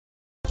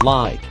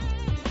like,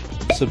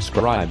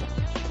 subscribe,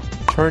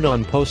 turn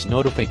on post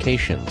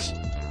notifications,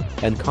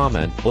 and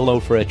comment below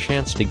for a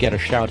chance to get a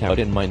shout out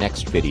in my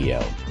next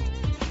video.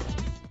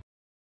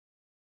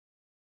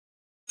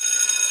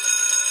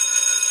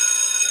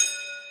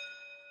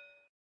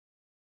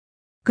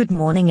 Good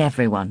morning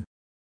everyone.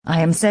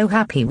 I am so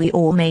happy we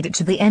all made it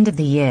to the end of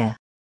the year.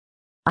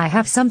 I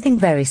have something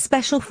very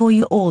special for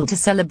you all to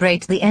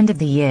celebrate the end of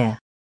the year.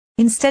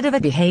 Instead of a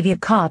behavior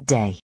card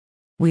day,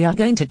 we are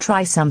going to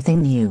try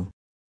something new.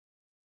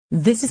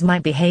 This is my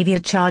behavior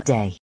chart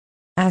day.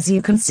 As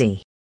you can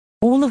see,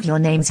 all of your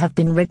names have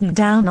been written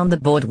down on the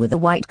board with a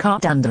white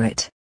card under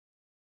it.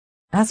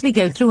 As we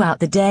go throughout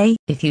the day,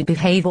 if you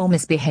behave or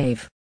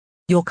misbehave,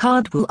 your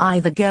card will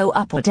either go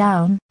up or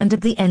down, and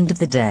at the end of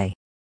the day,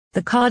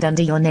 the card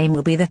under your name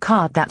will be the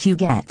card that you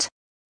get.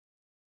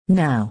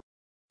 Now,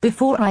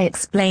 before I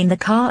explain the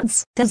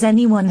cards, does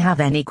anyone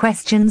have any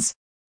questions?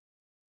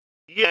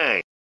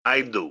 Yeah,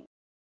 I do.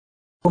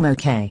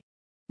 Okay.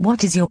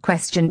 What is your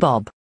question,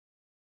 Bob?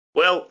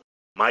 Well,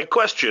 my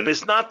question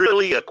is not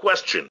really a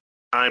question.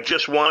 I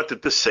just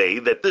wanted to say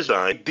that this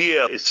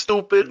idea is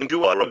stupid and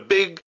you are a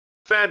big,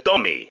 fat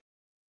dummy.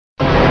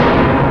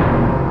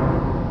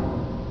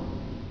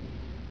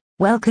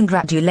 Well,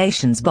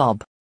 congratulations,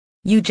 Bob.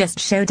 You just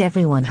showed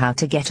everyone how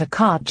to get a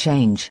card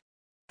change.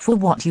 For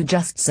what you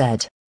just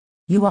said,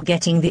 you are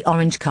getting the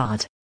orange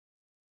card.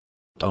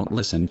 Don't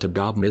listen to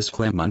Bob, Miss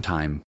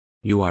Clementine.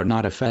 You are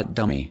not a fat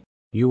dummy.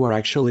 You are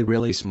actually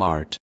really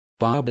smart.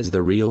 Bob is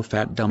the real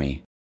fat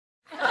dummy.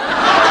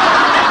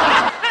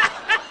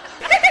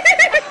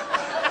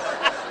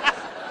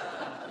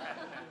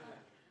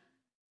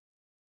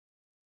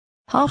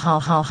 Ha ha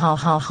ha ha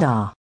ha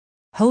ha.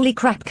 Holy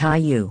crap,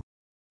 Caillou.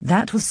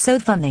 That was so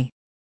funny.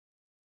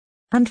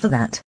 And for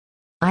that,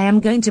 I am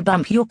going to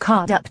bump your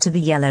card up to the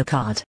yellow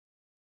card.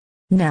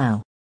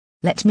 Now,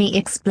 let me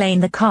explain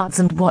the cards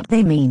and what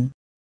they mean.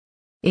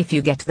 If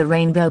you get the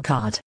rainbow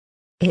card,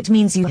 it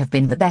means you have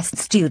been the best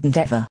student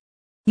ever.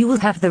 You will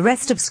have the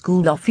rest of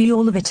school off for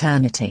all of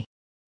eternity.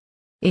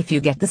 If you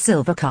get the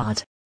silver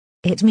card,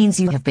 it means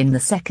you have been the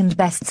second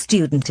best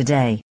student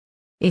today.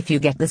 If you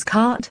get this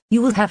card,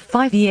 you will have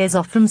 5 years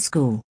off from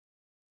school.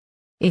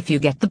 If you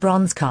get the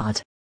bronze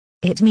card,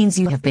 it means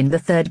you have been the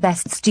third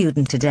best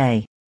student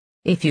today.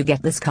 If you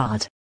get this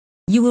card,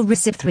 you will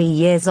receive 3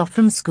 years off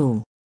from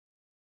school.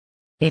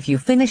 If you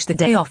finish the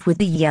day off with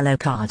the yellow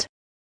card,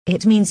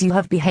 it means you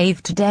have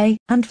behaved today,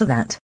 and for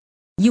that,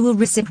 you will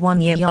receive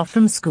 1 year off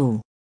from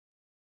school.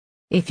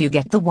 If you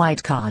get the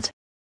white card,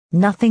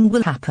 nothing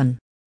will happen.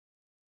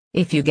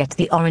 If you get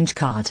the orange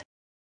card,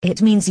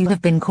 it means you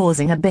have been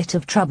causing a bit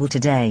of trouble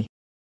today.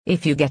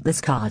 If you get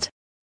this card,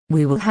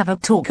 we will have a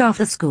talk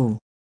after school.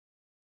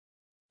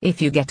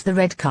 If you get the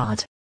red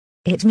card,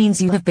 it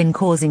means you have been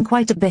causing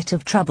quite a bit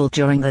of trouble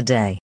during the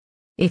day.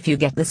 If you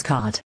get this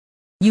card,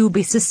 you'll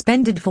be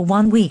suspended for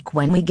 1 week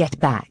when we get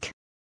back.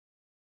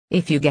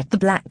 If you get the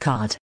black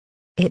card,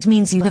 it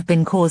means you have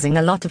been causing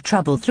a lot of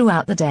trouble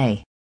throughout the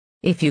day.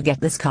 If you get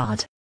this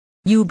card,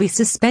 you'll be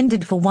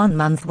suspended for 1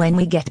 month when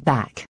we get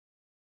back.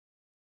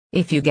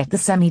 If you get the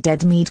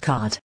semi-dead meat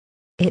card,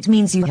 it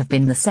means you have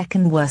been the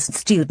second worst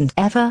student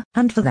ever,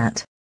 and for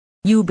that,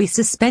 you'll be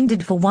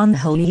suspended for 1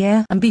 whole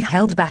year and be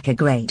held back a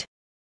grade.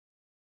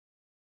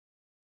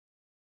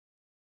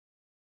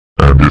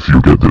 And if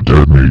you get the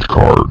dead meat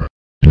card,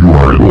 you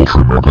are a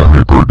ultra mega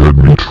hyper dead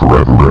meat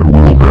forever and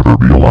will never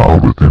be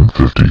allowed within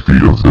 50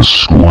 feet of this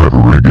school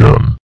ever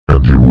again,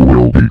 and you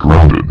will be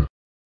grounded.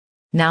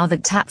 Now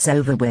that that's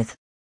over with,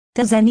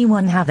 does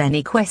anyone have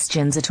any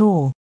questions at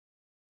all?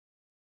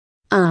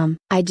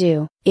 I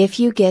do. If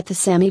you get the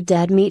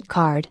semi-dead meat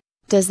card,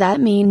 does that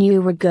mean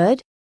you were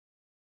good?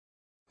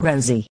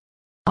 Rosie,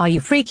 are you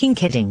freaking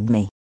kidding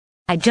me?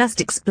 I just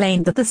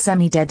explained that the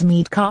semi-dead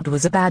meat card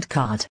was a bad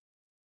card.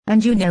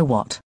 And you know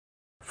what?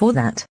 For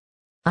that,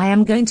 I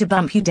am going to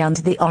bump you down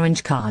to the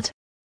orange card.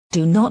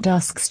 Do not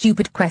ask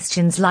stupid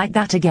questions like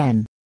that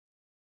again.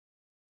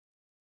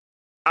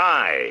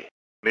 Hi,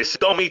 Miss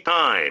Dummy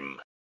Time.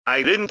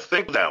 I didn't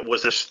think that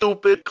was a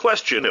stupid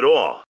question at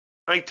all.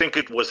 I think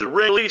it was a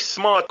really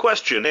smart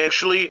question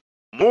actually.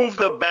 Move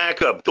the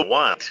back up to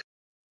what?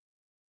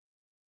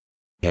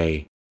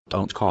 Hey,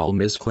 don't call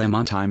Miss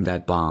Clementine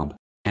that, Bob.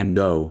 And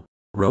no,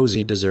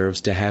 Rosie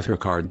deserves to have her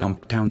card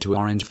bumped down to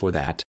orange for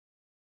that.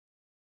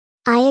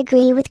 I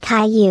agree with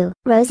Caillou.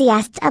 Rosie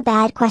asked a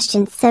bad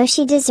question, so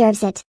she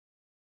deserves it.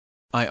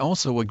 I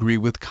also agree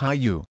with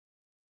Caillou.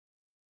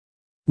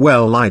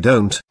 Well, I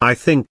don't. I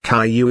think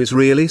Caillou is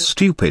really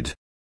stupid.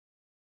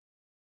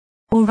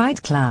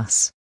 Alright,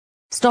 class.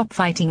 Stop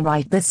fighting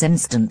right this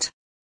instant.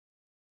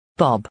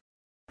 Bob,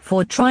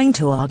 for trying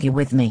to argue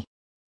with me,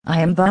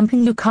 I am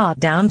bumping your card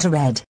down to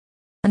red.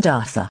 And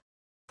Arthur,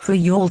 for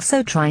you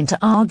also trying to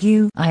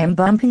argue, I am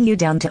bumping you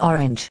down to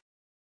orange.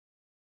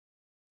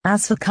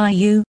 As for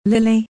Caillou,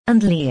 Lily,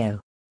 and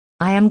Leo,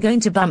 I am going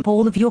to bump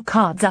all of your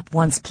cards up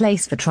one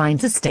place for trying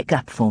to stick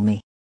up for me.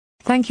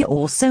 Thank you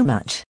all so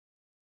much.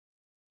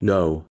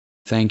 No,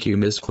 thank you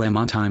Miss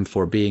Clementine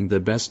for being the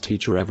best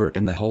teacher ever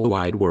in the whole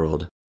wide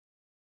world.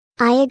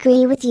 I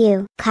agree with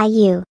you,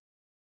 Caillou.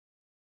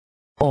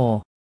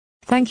 Or,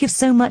 thank you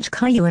so much,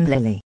 Caillou and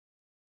Lily.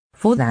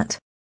 For that,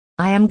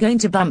 I am going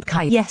to bump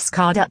Caillou's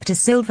card up to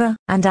silver,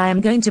 and I am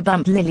going to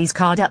bump Lily's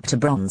card up to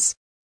bronze.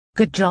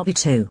 Good job, you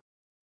two.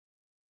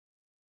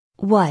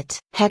 What?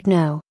 Heck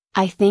no.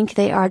 I think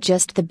they are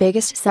just the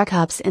biggest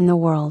suck-ups in the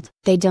world.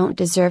 They don't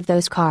deserve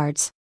those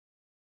cards.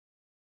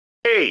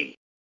 Hey,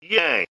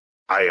 Yang,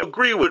 I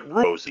agree with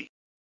Rosie.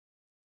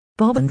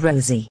 Bob and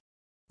Rosie,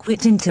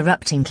 quit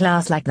interrupting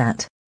class like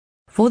that.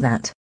 For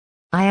that,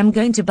 I am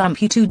going to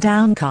bump you two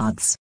down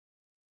cards.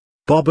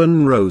 Bob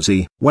and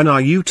Rosie, when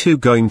are you two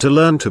going to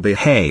learn to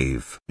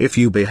behave? If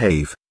you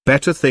behave,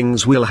 better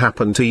things will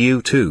happen to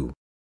you too.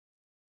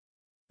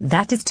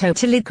 That is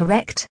totally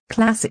correct,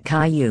 classic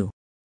Caillou.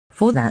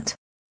 For that,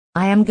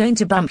 I am going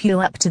to bump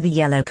you up to the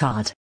yellow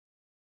card.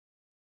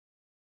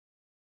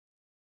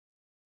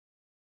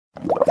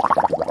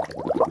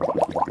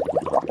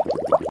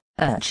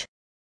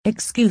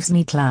 Excuse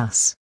me,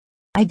 class.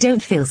 I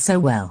don't feel so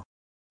well.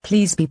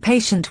 Please be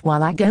patient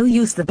while I go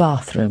use the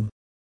bathroom.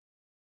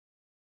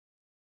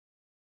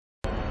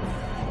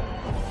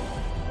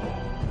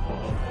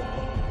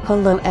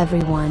 Hello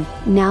everyone,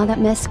 now that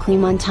Miss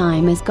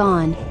Clementine is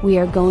gone, we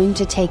are going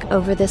to take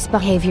over this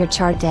behavior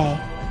chart day.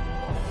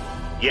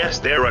 Yes,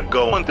 there are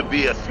going to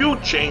be a few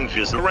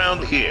changes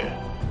around here.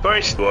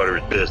 First order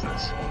of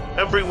business.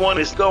 Everyone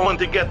is going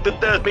to get the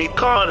deadbeat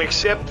card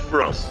except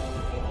for us.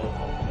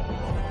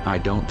 I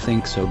don't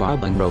think so,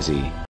 Bob and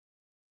Rosie.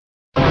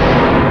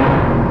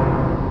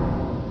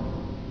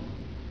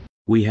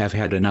 We have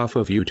had enough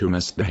of you two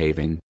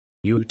misbehaving.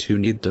 You two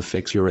need to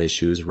fix your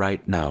issues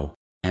right now.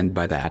 And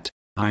by that,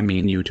 I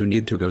mean you two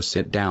need to go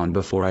sit down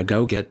before I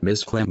go get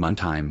Miss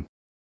Clementine.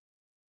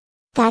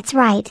 That's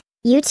right,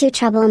 you two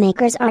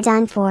troublemakers are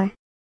done for.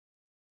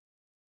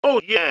 Oh,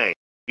 Yang,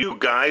 you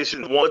guys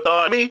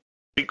want me?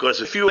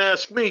 Because if you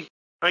ask me,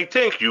 I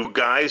think you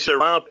guys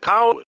are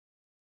outpowered.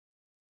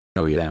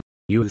 Oh yeah,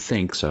 you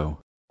think so?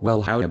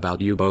 Well, how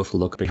about you both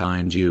look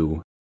behind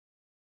you?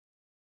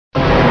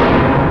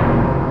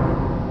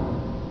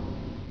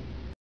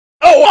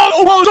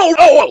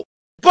 Oh!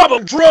 Bob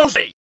and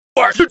Rosie!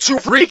 Are you two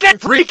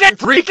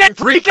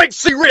freaking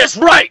serious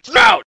right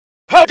now?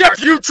 How dare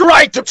you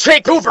try to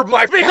take over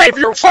my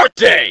behavior chart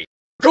day?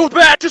 Go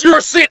back to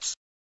your seats!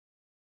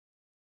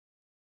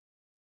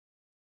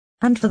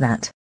 And for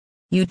that,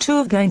 you two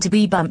are going to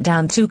be bumped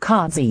down 2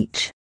 cards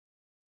each.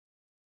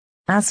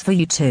 As for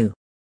you two,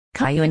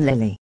 Caillou and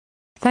Lily,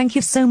 thank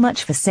you so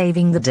much for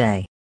saving the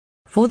day.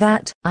 For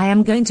that, I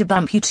am going to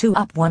bump you two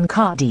up 1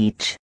 card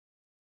each.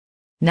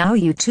 Now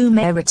you two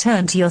may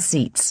return to your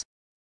seats.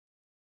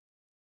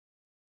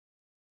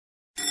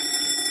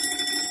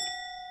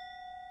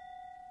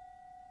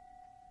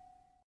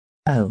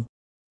 Oh.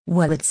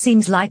 Well, it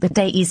seems like the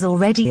day is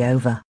already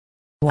over.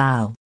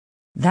 Wow.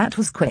 That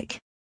was quick.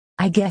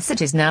 I guess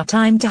it is now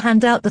time to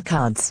hand out the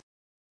cards.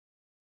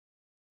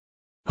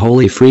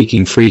 Holy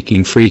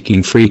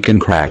freaking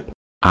crap.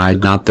 I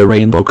got the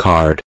rainbow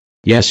card.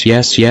 Yes.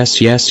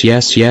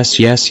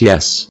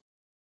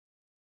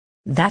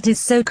 That is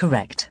so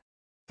correct.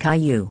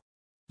 Caillou,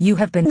 you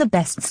have been the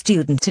best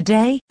student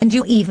today, and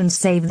you even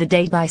saved the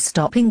day by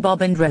stopping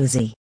Bob and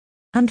Rosie.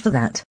 And for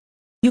that,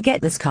 you get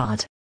this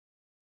card.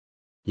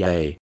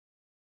 Yay.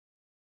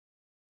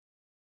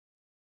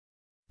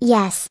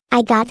 Yes,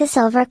 I got the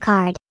silver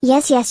card.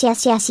 Yes.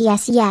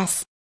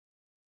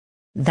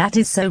 That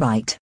is so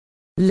right.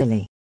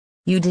 Lily,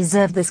 you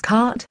deserve this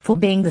card for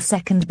being the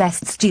second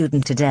best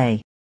student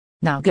today.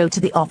 Now go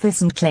to the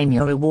office and claim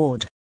your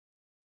reward.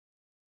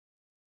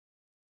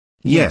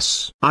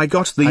 Yes, I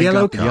got the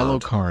yellow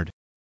card.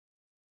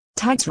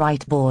 That's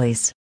right,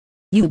 boys.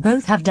 You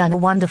both have done a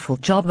wonderful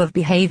job of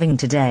behaving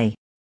today.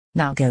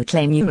 Now go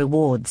claim your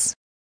rewards.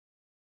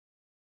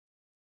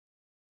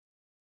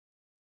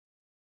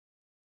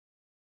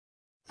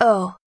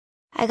 Oh,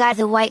 I got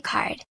the white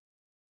card.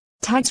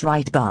 That's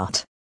right,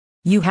 Bart.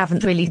 You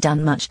haven't really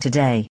done much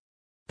today.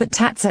 But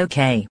that's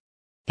okay.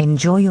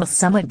 Enjoy your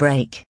summer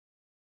break.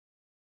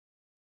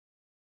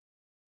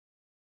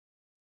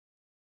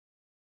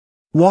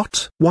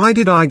 What? Why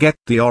did I get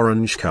the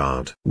orange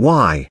card?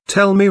 Why?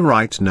 Tell me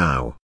right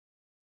now.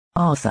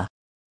 Arthur,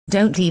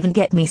 don't even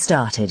get me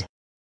started.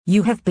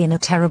 You have been a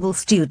terrible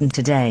student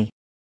today.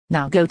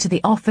 Now go to the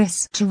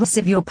office to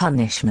receive your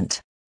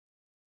punishment.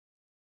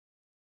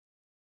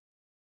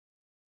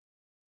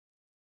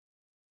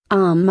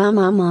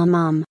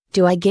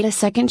 Do I get a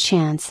second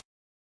chance?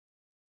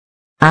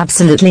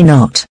 Absolutely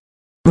not.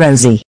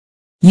 Rosie,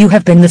 you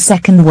have been the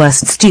second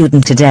worst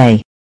student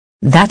today.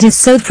 That is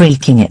so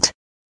freaking it.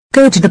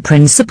 Go to the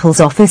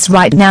principal's office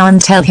right now and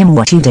tell him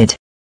what you did.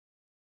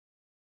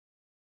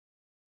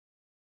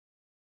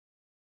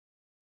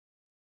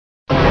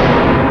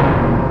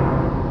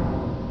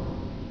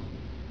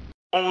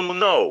 Oh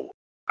no,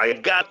 I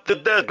got the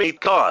deadbeat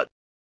card.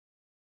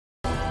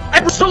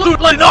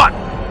 Absolutely not!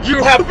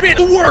 You have been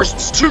the worst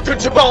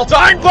student of all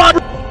time,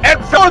 Bob! And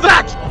for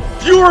that,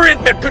 you're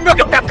in the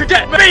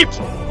academic.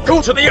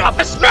 Go to the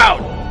office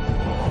now!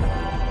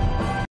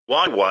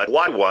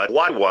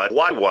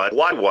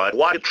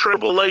 what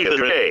triple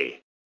A?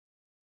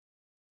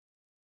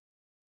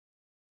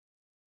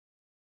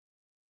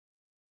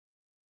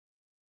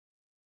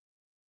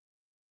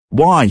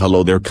 Why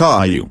hello there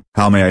Caillou,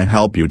 how may I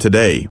help you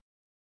today?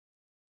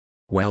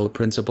 Well,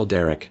 Principal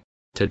Derek,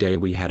 today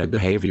we had a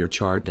behavior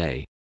chart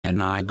day,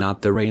 and I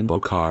got the rainbow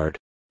card,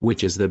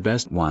 which is the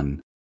best one.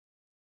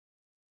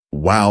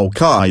 Wow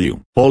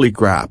Caillou, holy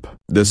crap,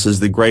 this is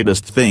the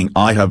greatest thing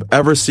I have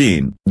ever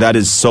seen. That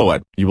is so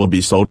it, you will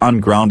be so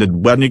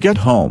ungrounded when you get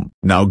home.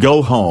 Now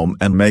go home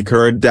and make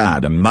her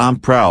dad and mom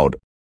proud.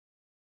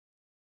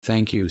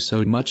 Thank you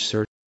so much,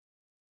 sir.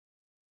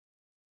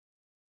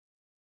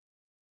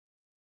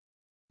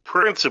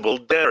 Principal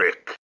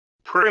Derek.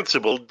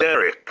 Principal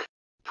Derek.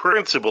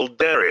 Principal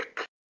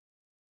Derek.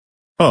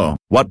 Oh,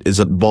 what is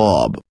it,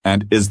 Bob?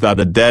 And is that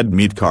a dead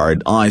meat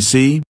card I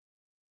see?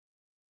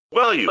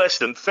 Well, yes,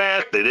 in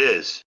fact it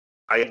is.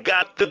 I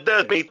got the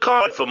dead meat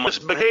card for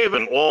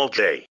misbehaving all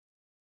day.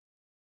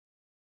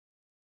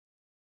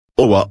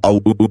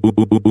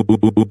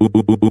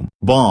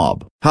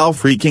 Bob, how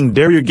freaking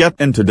dare you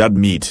get into dead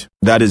meat?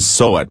 That is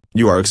so it,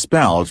 you are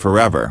expelled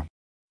forever.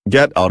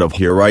 Get out of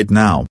here right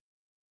now.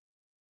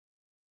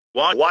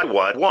 What?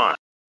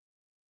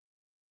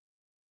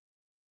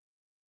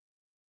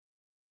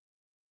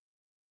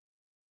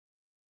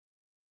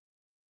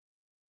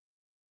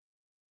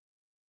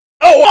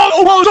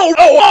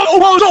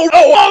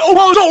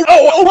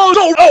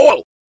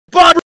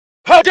 Bob,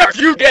 how dare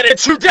you get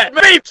into dead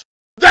meat?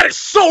 That is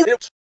so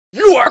it.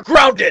 You are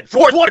grounded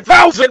for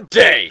 1,000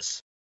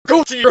 days.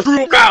 Go to your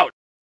room now.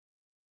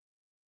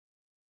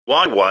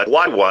 What?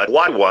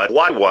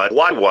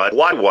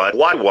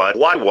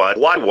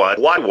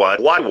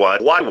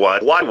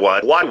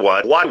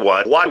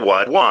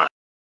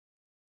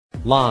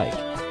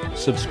 Like,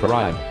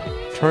 subscribe,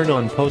 turn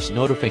on post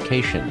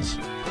notifications.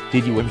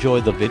 Did you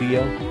enjoy the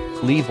video?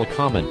 Leave a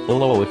comment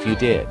below if you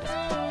did.